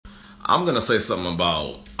I'm going to say something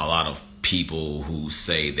about a lot of people who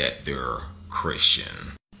say that they're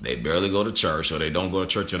Christian. They barely go to church, or they don't go to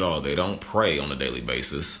church at all. They don't pray on a daily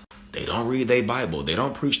basis. They don't read their Bible. They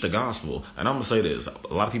don't preach the gospel. And I'm going to say this.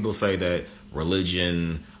 A lot of people say that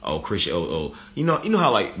religion, Christian, you know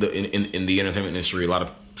how like in the entertainment industry, a lot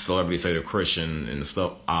of celebrities say they're Christian and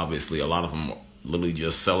stuff. Obviously, a lot of them literally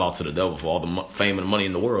just sell out to the devil for all the fame and money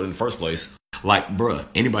in the world in the first place. Like, bruh,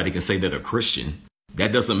 anybody can say that they're Christian.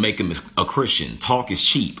 That doesn't make them a Christian. Talk is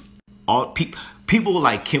cheap. All people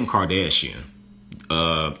like Kim Kardashian,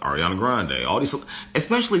 Ariana Grande, all these,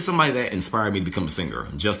 especially somebody that inspired me to become a singer,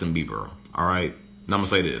 Justin Bieber. All right, now I'm gonna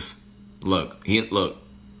say this. Look,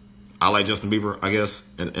 I like Justin Bieber, I guess,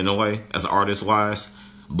 in a way, as an artist wise.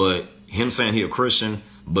 But him saying he a Christian,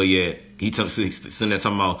 but yet he's sitting there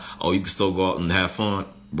talking about, oh, you can still go out and have fun,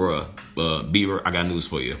 bruh. Bieber, I got news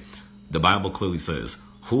for you. The Bible clearly says,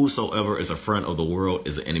 whosoever is a friend of the world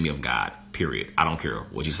is an enemy of God. Period. I don't care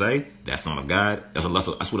what you say. That's not of God. That's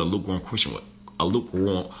what a lukewarm Christian would. A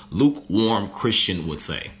lukewarm Christian would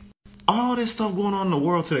say. All this stuff going on in the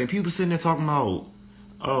world today, people sitting there talking about,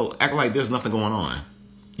 act like there's nothing going on.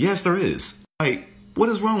 Yes, there is. Like, what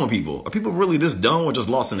is wrong with people? Are people really this dumb or just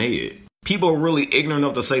lost in the head? People are really ignorant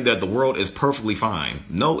enough to say that the world is perfectly fine.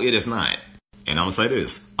 No, it is not. And I'm gonna say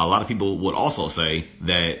this. A lot of people would also say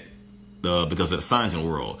that because of the signs in the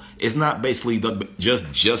world, it's not basically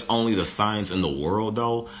just only the signs in the world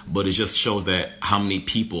though, but it just shows that how many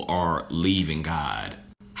people are leaving God,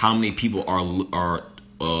 how many people are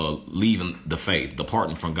leaving the faith,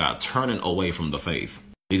 departing from God, turning away from the faith.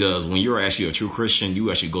 Because when you're actually a true Christian,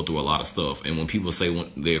 you actually go through a lot of stuff. And when people say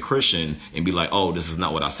when they're a Christian and be like, oh, this is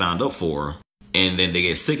not what I signed up for, and then they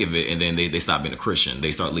get sick of it, and then they stop being a Christian,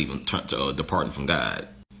 they start departing from God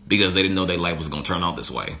because they didn't know their life was going to turn out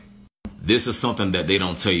this way. This is something that they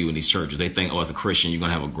don't tell you in these churches. They think, oh, as a Christian, you're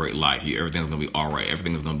going to have a great life. Everything's going to be all right.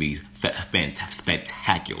 Everything is going to be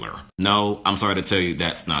spectacular. No, I'm sorry to tell you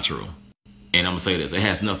that's not true. And I'm going to say this. It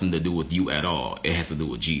has nothing to do with you at all. It has to do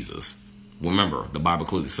with Jesus. Remember, the Bible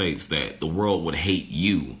clearly states that the world would hate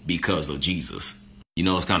you because of Jesus. You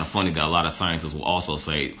know, it's kind of funny that a lot of scientists will also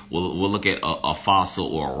say, we'll look at a fossil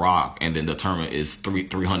or a rock and then determine it's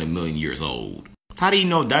 300 million years old. How do you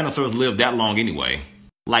know dinosaurs lived that long anyway?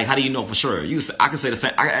 Like, how do you know for sure? I can say the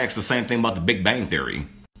same. I can ask the same thing about the Big Bang Theory.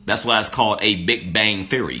 That's why it's called a Big Bang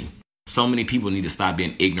Theory. So many people need to stop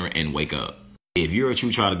being ignorant and wake up. If you're a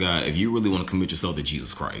true child of God, if you really want to commit yourself to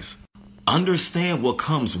Jesus Christ, understand what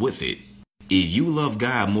comes with it. If you love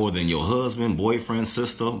God more than your husband, boyfriend,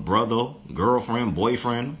 sister, brother, girlfriend,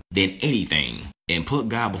 boyfriend, than anything, and put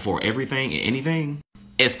God before everything and anything,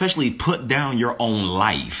 especially put down your own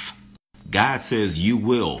life, God says you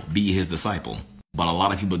will be his disciple. But a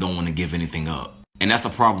lot of people don't want to give anything up. And that's the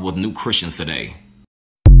problem with new Christians today.